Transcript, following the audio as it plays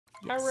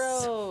Yes.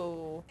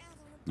 Haro.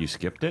 You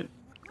skipped it?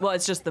 Well,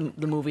 it's just the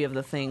movie of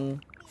the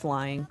thing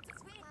flying.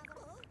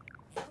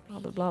 Blah,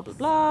 blah, blah, blah,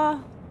 blah.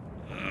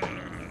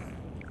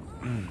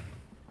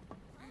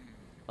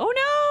 Oh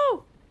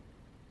no!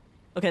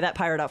 Okay, that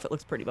pirate outfit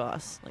looks pretty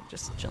boss. Like,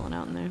 just chilling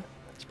out in there.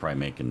 It's probably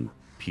making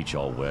Peach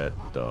all wet.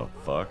 The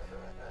fuck?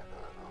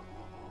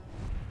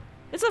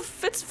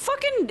 It's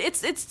fucking,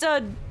 it's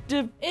Drogon!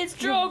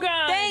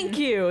 Thank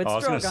you, it's I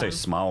was Drogon. gonna say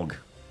Smaug.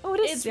 Oh,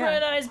 it is, It's yeah.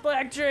 Red Eyes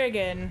Black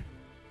Dragon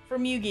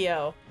from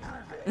Yu-Gi-Oh!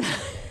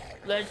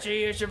 Let's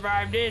see you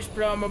survive this,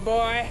 plumber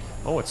boy.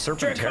 Oh, it's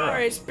Serpentera.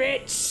 Dracarys,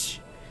 bitch!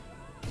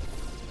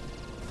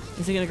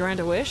 Is he gonna grant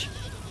a wish?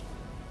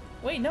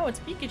 Wait, no, it's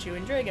Pikachu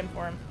in dragon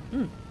form.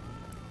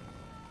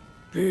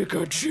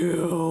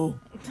 Pikachu!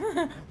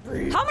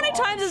 How many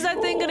times is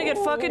that thing gonna get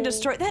fucking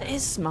destroyed? That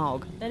is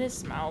Smaug. That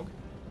is Smaug.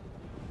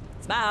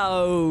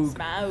 Smaug!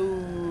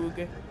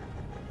 Smaug.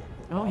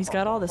 Oh, he's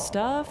got all the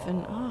stuff,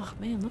 and oh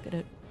man, look at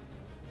it.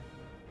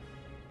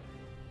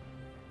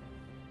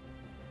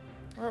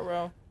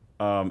 Ruh-roh.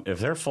 If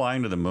they're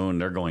flying to the moon,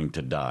 they're going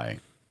to die.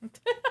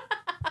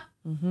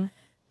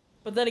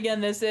 But then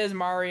again, this is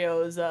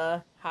Mario's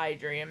high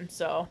dream,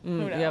 so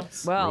who knows? Yep.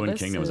 Well, Ruined this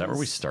Kingdom, is that where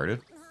we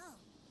started?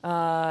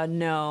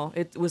 No,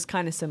 it was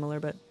kind of similar,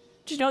 but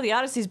did you know the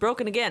Odyssey's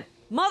broken again?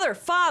 Mother,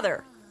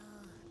 father!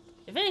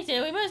 If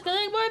anything, we must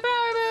collect more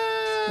power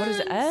moves! What is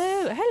it?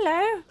 Oh,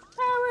 hello!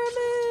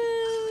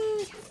 Power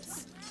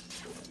moves!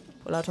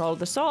 Pull out all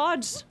the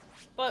swords.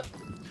 But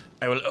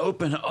I will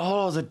open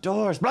all the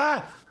doors.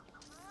 Blah!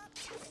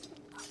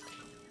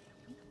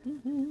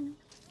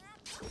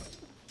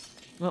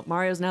 Well,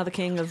 Mario's now the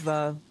king of,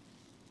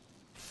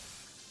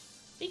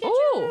 Pikachu!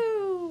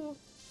 Oh!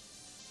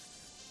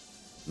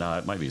 Nah,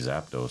 it might be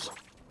Zapdos.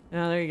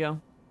 Oh, there you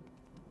go.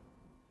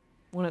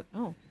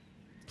 Oh.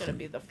 It's gonna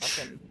be the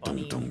fucking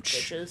bunny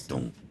bitches.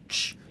 Oh,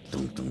 shit!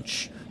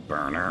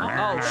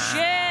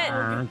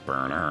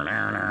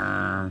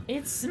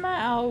 It's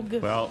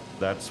Smaug! Well,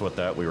 that's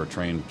what we were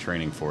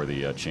training for,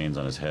 the chains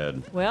on his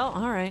head. Well,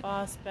 alright.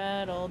 Boss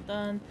battle,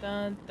 dun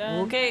dun dun.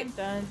 Okay.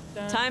 Dun,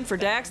 dun, Time for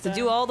dun, Dax to dun.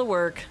 do all the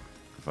work.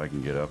 If I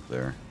can get up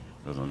there.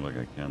 Doesn't look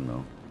like I can,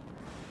 though.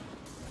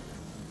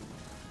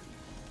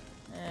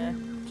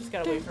 Just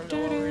gotta wait for him to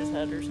lower his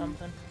head or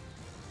something.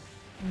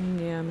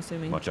 Yeah, I'm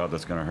assuming. Watch out,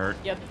 that's gonna hurt.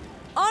 Yep.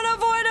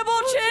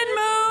 Unavoidable chin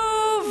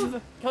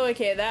move! Oh,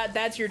 okay,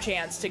 that's your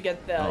chance to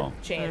get the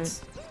chains.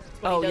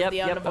 When Oh, he does yep, the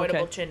yep,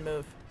 unavoidable okay. chin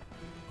move.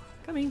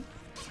 Coming.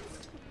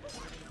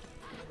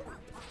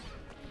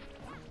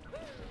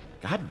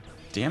 God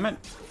damn it.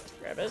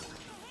 Grab it.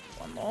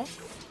 One more.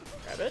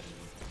 Grab it.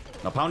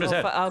 Now pound his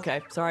head.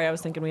 Okay, sorry, I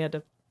was thinking we had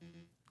to...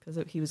 Because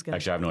he was gonna...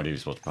 Actually, I have no idea you're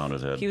supposed to pound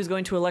his head. He was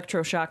going to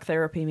electroshock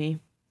therapy me.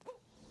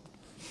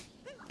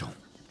 Don't.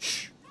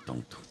 Shh.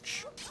 Don't.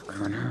 Shh.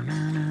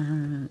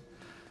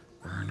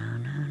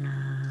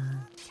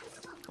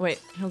 Wait,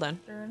 hold on.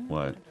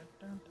 What?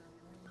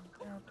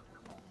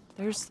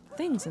 There's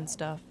things and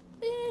stuff.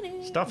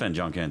 Stuff and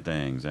junk and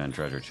things and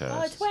treasure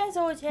chests.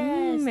 Treasure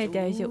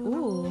chest.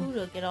 Ooh.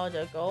 Look at all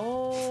the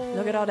gold.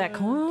 Look at all that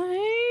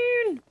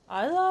coin.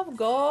 I love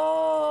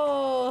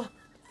gold.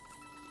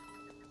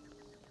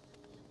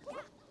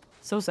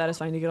 So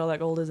satisfying to get all that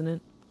gold, isn't it?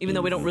 Even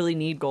though we don't really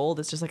need gold,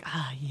 it's just like,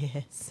 ah,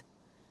 yes.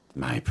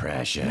 My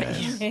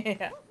precious.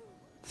 Yeah.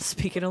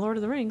 Speaking of Lord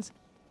of the Rings.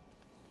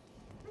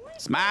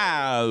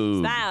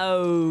 Smaug.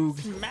 Smaug.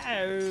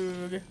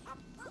 Smaug.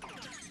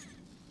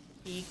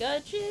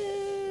 Pikachu.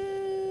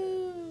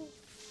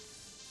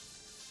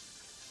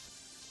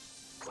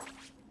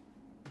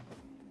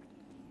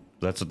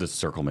 That's what this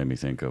circle made me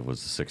think of,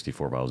 was the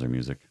 64 Bowser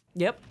music.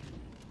 Yep.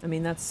 I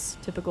mean, that's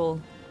typical.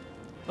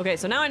 Okay,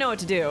 so now I know what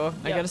to do.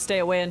 I gotta stay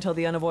away until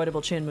the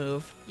unavoidable chin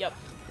move. Yep.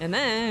 And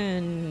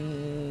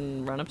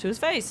then run up to his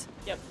face.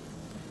 Yep.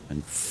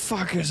 And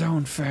fuck his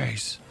own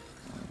face.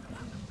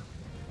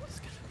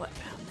 What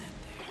found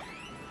that there?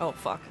 Oh,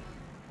 fuck.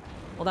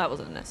 Well, that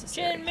wasn't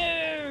necessary. Chin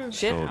move.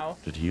 Shit. Ow.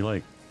 So, did he,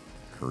 like,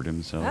 hurt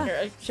himself? Ah,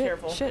 Here, shit,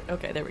 careful. shit.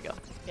 Okay, there we go.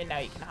 And now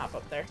you can hop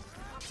up there.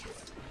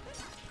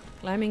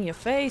 Climbing your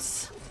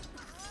face.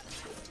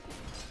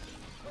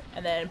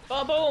 And then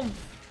ba-boom.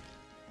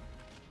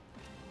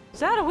 Is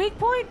that a weak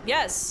point?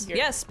 Yes. You're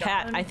yes,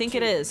 Pat. darn I think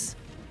it tootin'. is.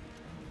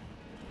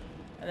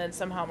 And then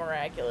somehow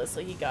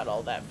miraculously he got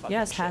all that fucking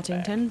Yes, shit back.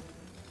 Hattington.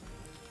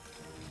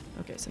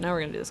 Okay, so now we're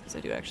gonna do this because I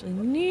do actually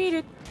need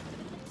it.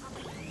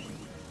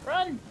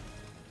 Run.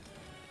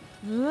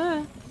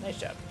 Ah. Nice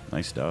job.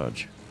 Nice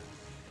dodge.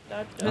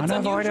 Dodge, It's dodge.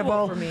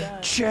 unusual for me.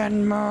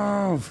 Chin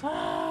move.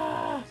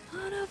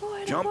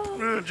 Unavoidable.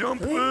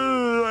 Jump.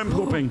 I'm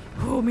pooping.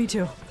 Oh, me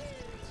too.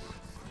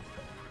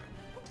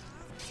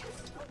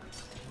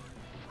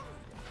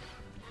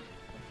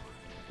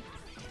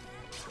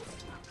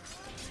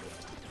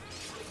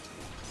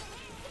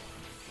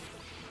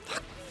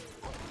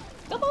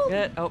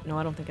 Get it? Oh, no,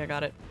 I don't think I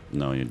got it.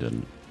 No, you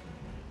didn't.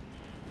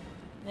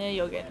 Yeah,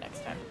 you'll get it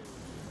next time.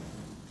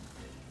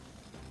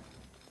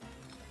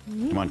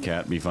 Come on,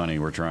 cat. Be funny.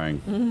 We're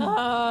trying.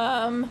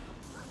 Um.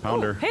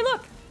 Pounder. Hey,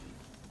 look!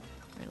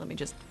 Alright, let me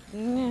just...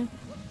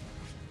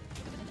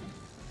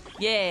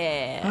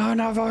 Yeah.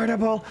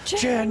 Unavoidable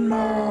chin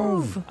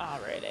move.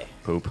 Alrighty.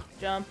 Poop.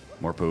 Jump.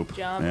 More poop.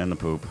 Jump. And the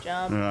poop.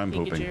 Jump. I'm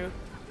Pikachu. pooping.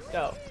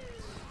 Go.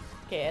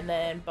 Okay, and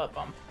then butt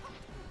bump.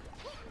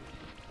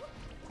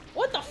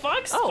 What the fuck?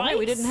 Spikes? Oh, wait,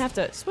 we didn't have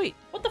to. Sweet.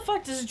 What the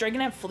fuck? Does this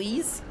dragon have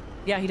fleas?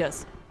 Yeah, he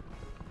does.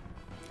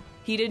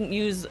 He didn't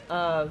use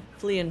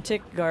flea and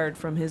tick guard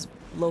from his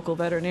local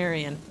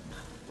veterinarian.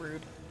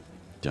 Rude.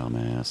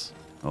 Dumbass.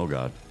 Oh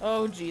god.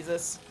 Oh,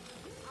 Jesus.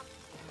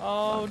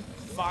 Oh,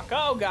 fuck.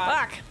 Oh, God.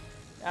 Fuck!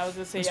 I was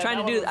gonna say,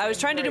 I was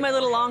trying to do my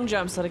little long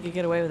jump so that I could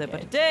get away with it, but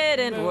it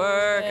didn't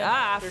work.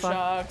 Ah, fuck.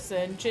 Aftershocks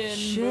and chin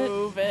Shit.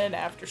 move and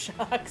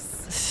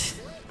aftershocks.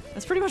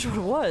 That's pretty much what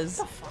it was.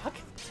 What the fuck?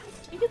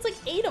 He gets like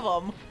 8 of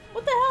them.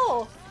 What the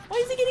hell? Why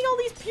is he getting all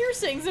these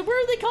piercings and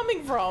where are they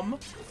coming from?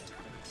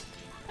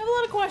 I have a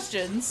lot of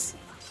questions.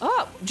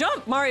 Oh,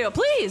 jump, Mario,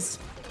 please!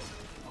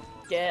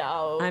 Get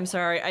out. I'm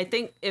sorry. I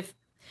think if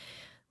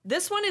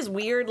this one is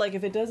weird, like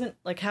if it doesn't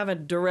like have a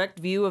direct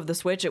view of the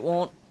Switch, it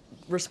won't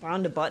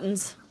respond to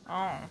buttons.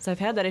 Oh, So I've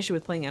had that issue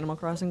with playing Animal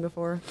Crossing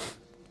before,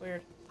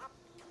 weird.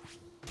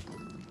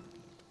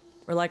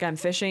 where like I'm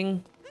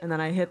fishing and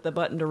then I hit the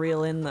button to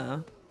reel in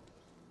the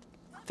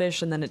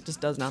fish and then it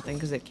just does nothing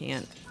because it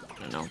can't. I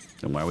don't know.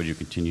 Then why would you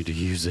continue to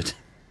use it?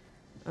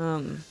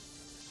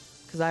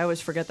 Because I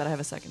always forget that I have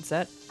a second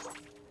set.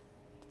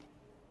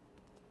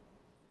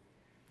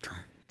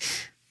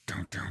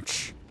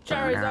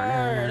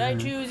 Charizard, I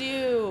choose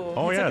you.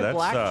 Oh It's yeah, like a that's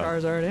black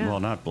Charizard, yeah. Well,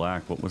 not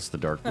black. What was the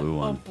dark blue A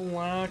one?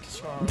 black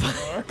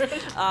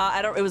Charizard.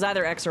 I don't. It was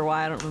either X or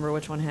Y. I don't remember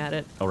which one had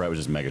it. Oh right, it was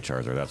just Mega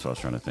Charizard. That's what I was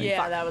trying to think.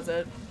 Yeah, that was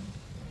it.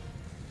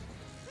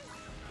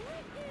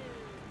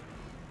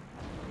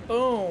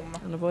 Boom.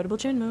 Unavoidable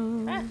chin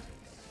move. Ah.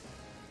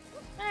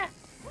 Ah.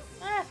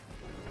 Ah.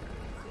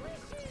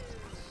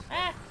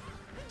 Ah.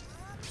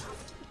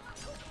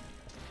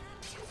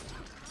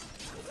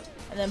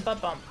 And then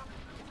butt bump.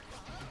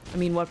 I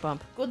mean, what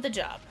bump? Good the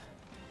job.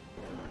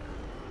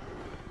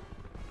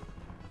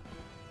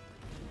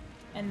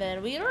 And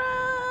then we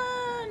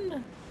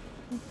run!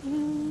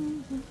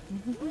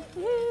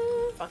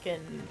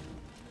 Fucking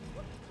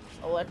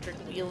electric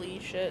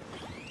wheelie shit.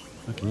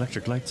 Like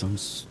electric lights on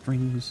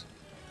strings.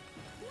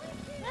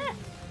 Ah!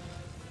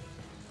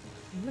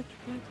 Electric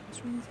lights and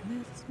strings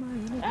and that's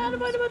my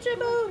Unavoidable chin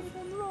move!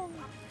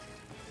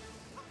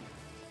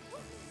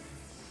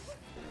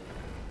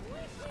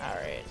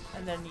 Alright,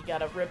 and then you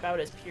gotta rip out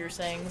his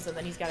piercings, and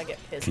then he's gotta get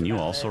pissed. Can you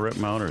about also it. rip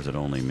them out, or is it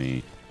only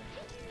me?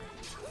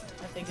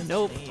 I think it's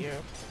Nope. only you.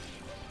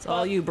 It's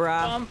all you,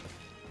 brah. Bump.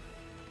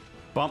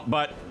 Bump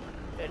butt.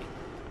 Very,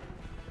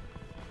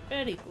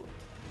 very good.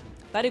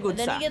 Very good, And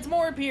then sir. he gets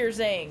more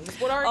piercings.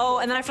 What are Oh, you,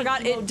 and then I fucking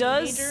forgot. It chemo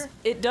does. teenager?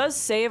 It does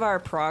save our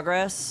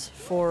progress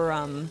for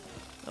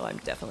Oh, I'm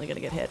definitely gonna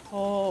get hit.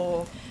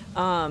 Oh.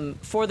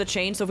 For the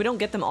chain. So if we don't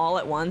get them all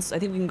at once, I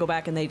think we can go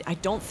back and I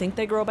don't think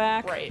they grow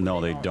back. Right.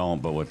 No, they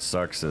don't. But what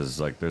sucks is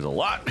like there's a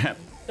lot.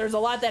 There's a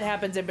lot that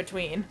happens in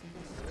between.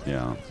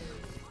 Yeah.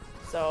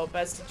 So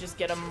best to just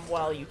get them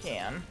while you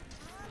can.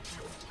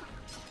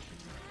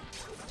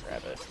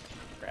 Grab it.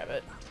 Grab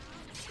it.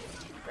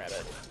 Grab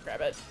it.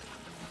 Grab it.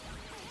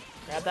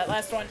 Grab that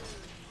last one.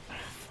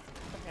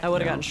 I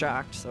would have gotten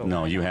shocked. So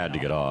No, you had to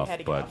get off, Had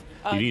to get but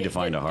off. you need to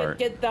find a heart.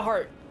 Get the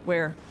heart.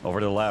 Where? Over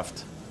to the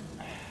left.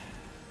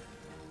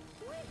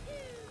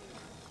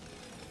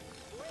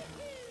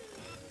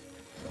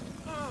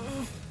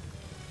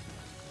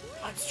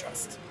 I'm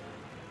stressed.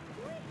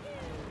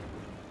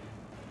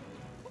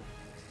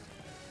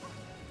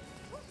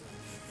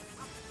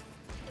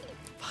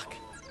 Fuck.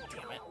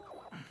 Damn it.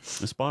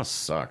 This boss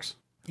sucks.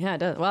 Yeah, it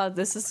does. Well,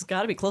 this has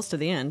got to be close to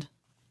the end.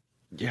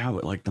 Yeah,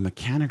 but like the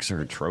mechanics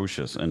are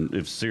atrocious, and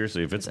if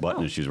seriously, if it's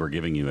button issues, we're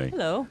giving you a.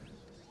 Hello.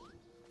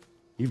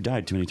 You've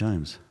died too many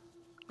times,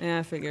 Yeah,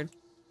 I figured.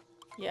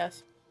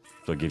 Yes.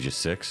 so it gives you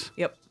 6.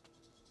 Yep.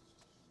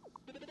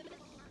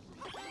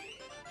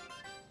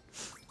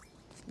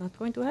 It's not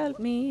going to help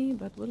me,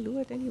 but we'll do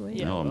it anyway.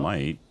 Yeah. No, it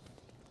might.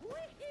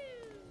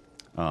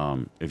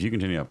 If you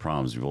continue to have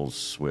problems, we'll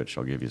switch.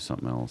 I'll give you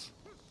something else.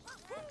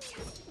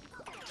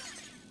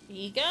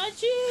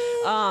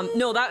 Pikachu!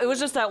 No, it was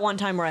just that one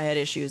time where I had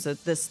issues.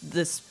 That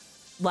this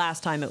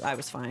last time I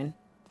was fine.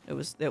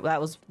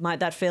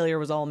 That failure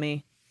was all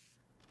me.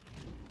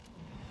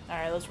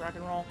 Alright, let's rock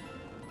and roll.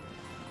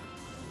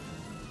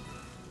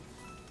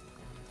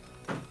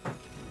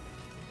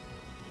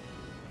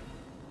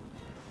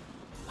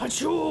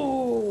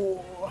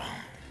 Achoo!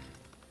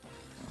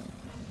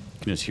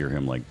 You can just hear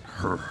him like,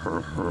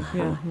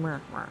 Yeah.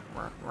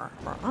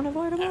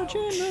 Unavoidable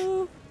chin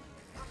move.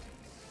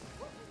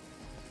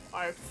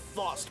 I've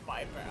lost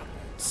my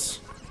balance.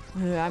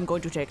 I'm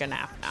going to take a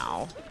nap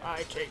now.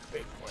 I take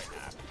big boy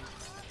nap.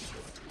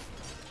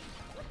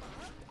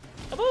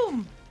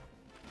 Kaboom!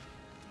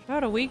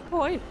 Got a weak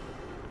point.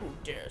 Who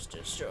dares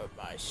disturb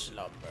my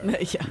slumber?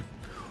 Yeah.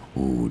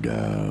 who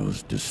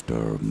dares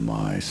disturb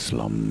my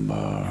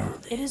slumber?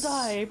 It is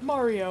I,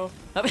 Mario.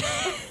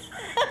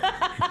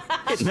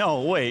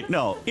 No, wait,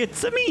 no.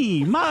 It's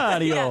me,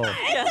 Mario.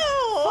 Yeah.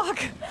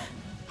 Fuck.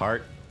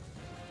 Heart.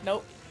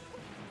 Nope.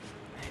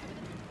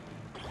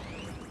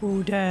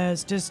 Who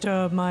dares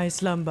disturb my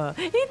slumber?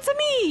 It's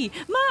me,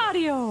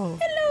 Mario!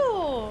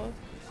 Hello!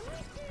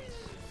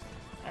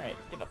 Alright,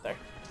 get up there.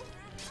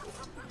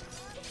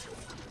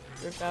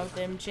 Rip out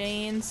them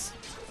chains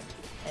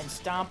and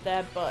stomp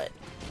that butt.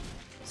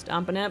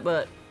 Stomping that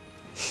butt.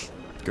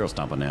 Girl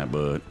stomping that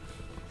butt.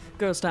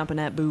 Girl stomping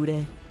that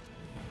booty.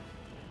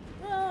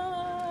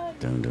 Run!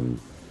 Dun dun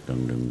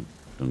dun dun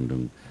dun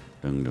dun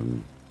dun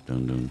dun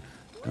dun dun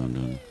dun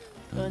dun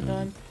Dun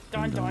dun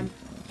dun dun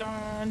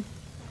dun.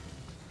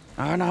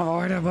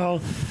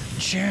 Unavoidable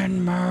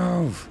chin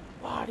move.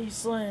 Body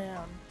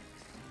slam.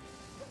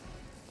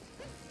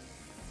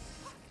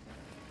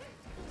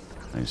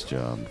 Nice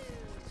job.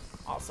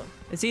 Awesome.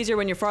 It's easier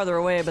when you're farther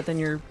away, but then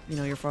you're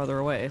farther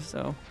away,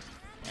 so.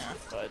 Yeah,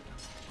 but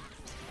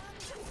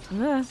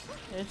Yeah.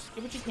 just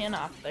get what you can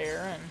off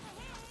there and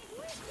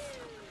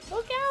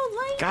look out,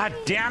 light. God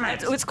damn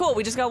it! It's cool.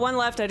 We just got one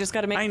left. I just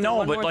got to make. I know,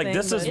 one but more like thing,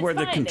 this is but- where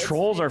the fine,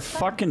 controls are it's fine.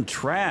 fucking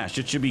trash.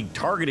 It should be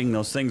targeting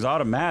those things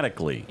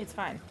automatically. It's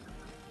fine.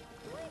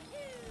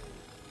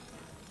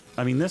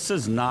 I mean, this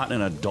is not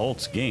an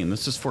adult's game.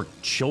 This is for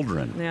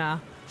children, Yeah.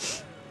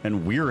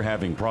 and we're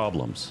having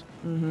problems.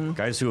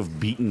 Guys who have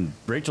beaten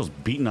Rachel's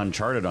beaten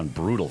Uncharted on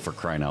brutal, for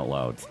crying out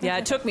loud. Yeah.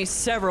 It took me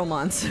several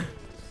months.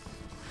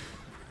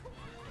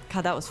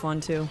 God, that was fun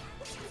too.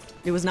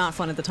 It was not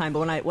fun at the time, but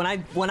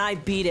when I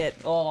beat it,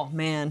 oh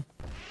man.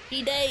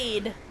 He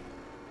died. I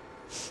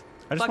just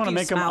Fuck want to you,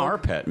 make him Smaug. our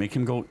pet. Make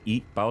him go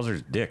eat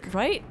Bowser's dick.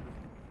 Right?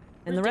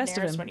 And the rest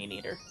of Daenerys him. when you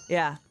need her.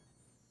 Yeah.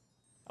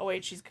 Oh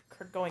wait, she's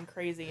going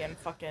crazy and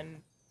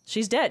fucking.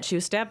 She's dead. She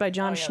was stabbed by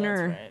John Oh, yeah,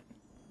 Schnurr. that's right.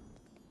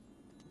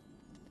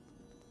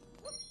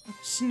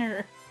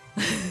 Schnurr.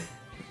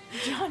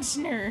 John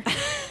Schnurr.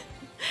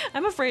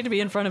 I'm afraid to be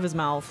in front of his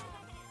mouth.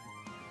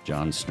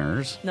 John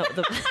Snurs. No,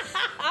 the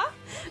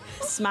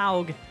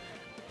Smaug.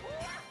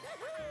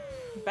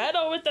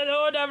 Battle with the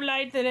Lord of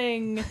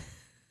Lightning. When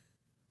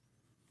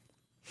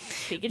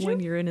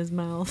Pikachu? you're in his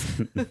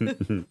mouth.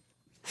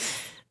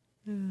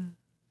 Isn't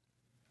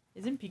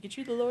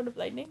Pikachu the Lord of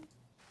Lightning?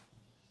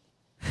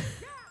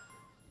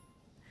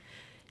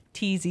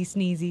 Teasy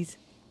sneezies.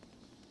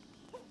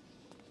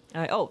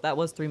 Oh, that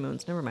was 3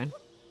 moons. Never mind.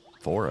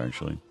 4,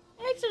 actually.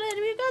 Excellent,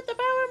 we've got the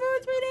power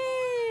moves we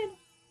need.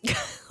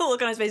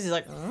 Look on his face. He's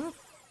like, huh?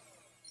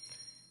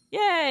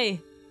 Yay!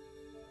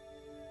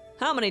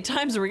 How many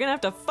times are we gonna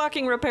have to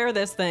fucking repair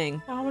this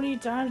thing? How many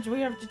times do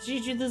we have to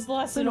teach you this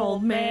lesson,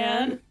 old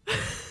man?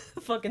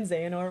 Fucking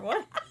Xehanort,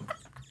 what?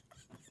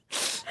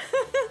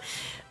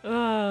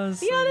 Oh,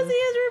 The Odyssey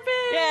is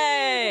repaired!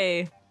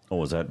 Yay! Oh,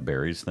 was that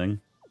Barry's thing?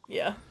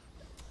 Yeah.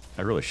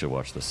 I really should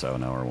watch the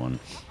 7-hour one.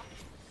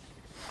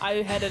 I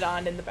had it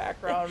on in the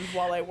background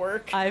while I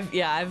work. I've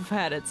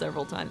had it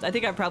several times. I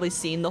think I've probably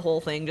seen the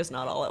whole thing, just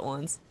not all at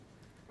once.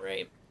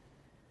 Right.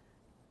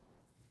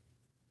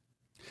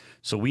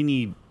 So we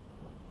need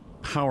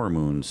power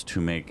moons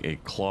to make a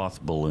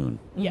cloth balloon.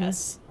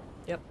 Yes.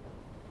 Yep.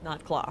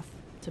 Not cloth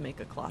to make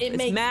a cloth. It It's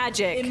makes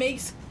magic. It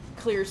makes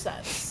clear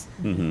sense.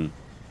 Mm-hmm.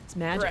 It's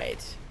magic.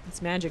 Right.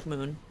 It's magic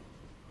moon.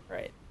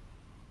 Right.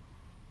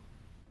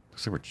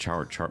 Looks like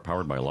we're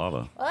powered by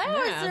lava. Well, that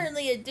was Yeah.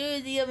 certainly a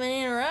doozy of an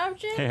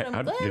interruption. Hey, but I'm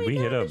how- glad did we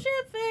got hit the a-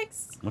 ship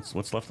fixed.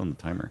 What's left on the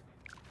timer?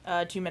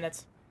 2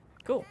 minutes.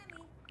 Cool.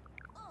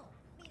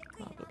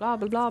 Blah blah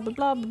blah blah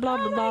blah blah blah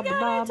Oh blah my blah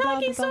god, blah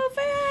talking blah. so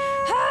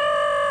fast!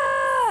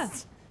 Ah!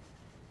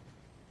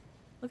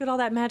 Look at all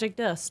that magic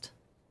dust.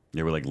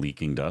 They were like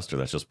leaking dust, or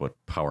that's just what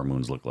power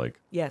moons look like.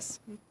 Yes.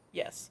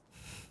 Yes.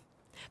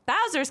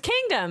 Bowser's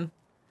Kingdom.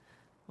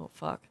 Oh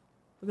fuck.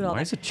 Look at all Why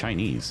that. is it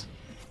Chinese?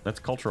 That's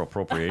cultural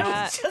appropriation.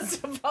 I was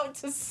just about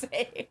to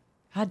say.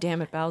 God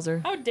damn it,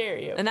 Bowser. How dare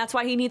you? And that's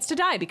why he needs to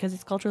die, because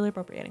it's culturally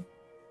appropriating.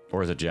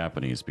 Or is it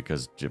Japanese?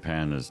 Because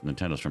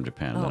Nintendo's from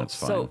Japan, then it's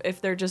fine. So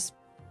if they're just,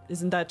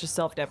 isn't that just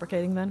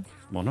self-deprecating then?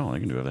 Well, no, they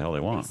can do whatever the hell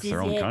they want. It's This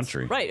their is own it.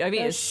 country. Right, I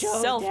mean, A it's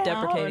showdown.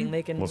 self-deprecating.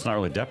 They can, Well, it's not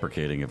really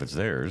deprecating if it's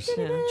theirs.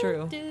 yeah,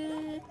 true.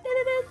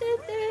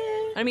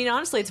 I mean,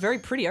 honestly, it's very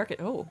pretty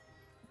Oh.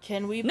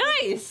 Can we?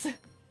 Nice!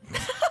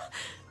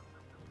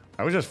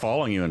 I was just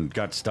following you and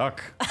got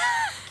stuck.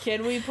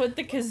 Can we put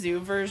the kazoo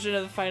version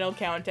of the final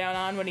countdown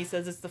on when he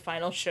says it's the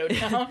final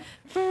showdown?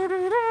 I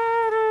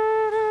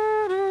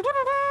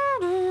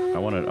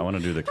want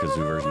to do the kazoo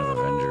version of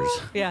Avengers.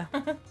 Yeah.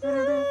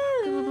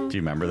 Do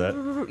you remember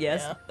that?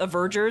 Yes. Yeah.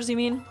 Avergers, you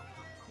mean?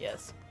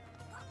 Yes.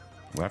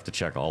 We'll have to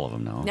check all of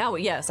them now. Now,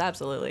 yes,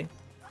 absolutely.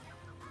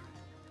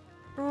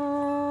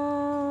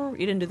 You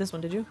didn't do this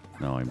one, did you?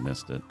 No, I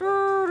missed it.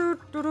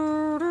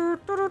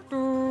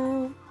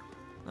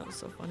 That was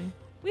so funny.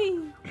 Whee!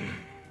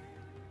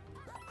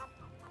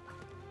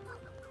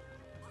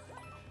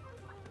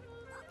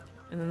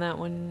 And then that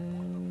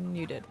one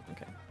you did.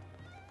 Okay.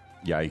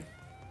 Yeah,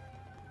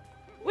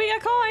 We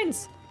got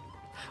coins!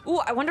 Ooh,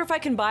 I wonder if I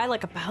can buy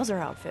like a Bowser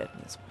outfit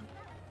in this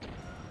one.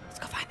 Let's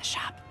go find the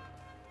shop.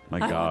 my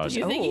I want God. the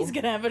You think he's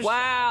gonna have a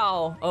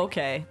Wow.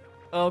 Okay.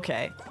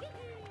 Okay.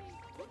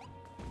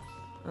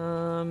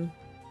 I'm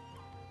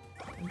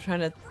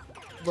trying to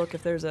look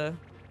if there's a.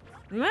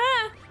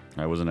 Ah!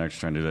 I wasn't actually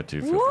trying to do that to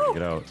you. Feel free to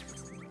get out.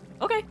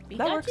 Okay,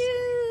 that works.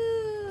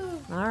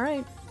 All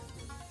right.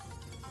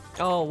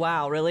 Oh,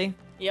 wow, really?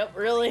 Yep,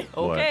 really.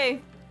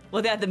 Okay.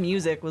 Well, the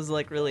music was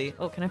like really...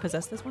 Oh, can I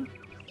possess this one?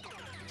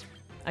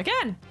 I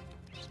can.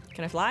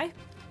 Can I fly?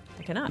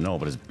 I cannot. No,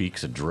 but his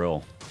beak's a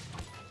drill.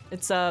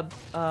 It's a,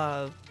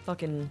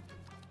 fucking...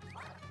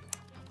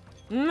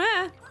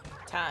 Meh.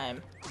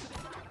 Time.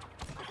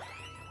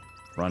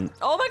 Run.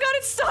 Oh my god,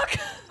 it's stuck!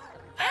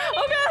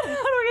 Oh god,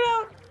 how do I get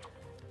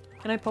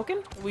out? Can I poke him?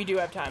 We do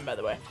have time, by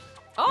the way.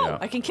 Oh, Yeah.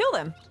 I can kill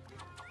them.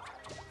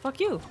 Fuck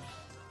you.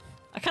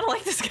 I kind of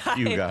like this guy.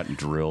 You got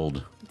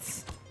drilled.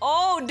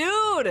 Oh,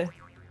 dude!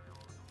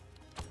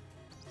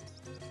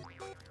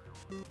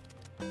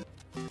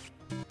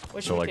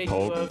 What should So, we like, take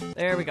poke? you of?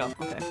 There we go,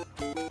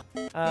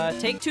 okay.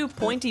 Take 2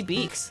 pointy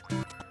beaks.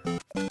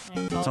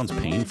 That sounds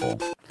painful.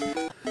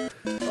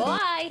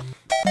 Bye.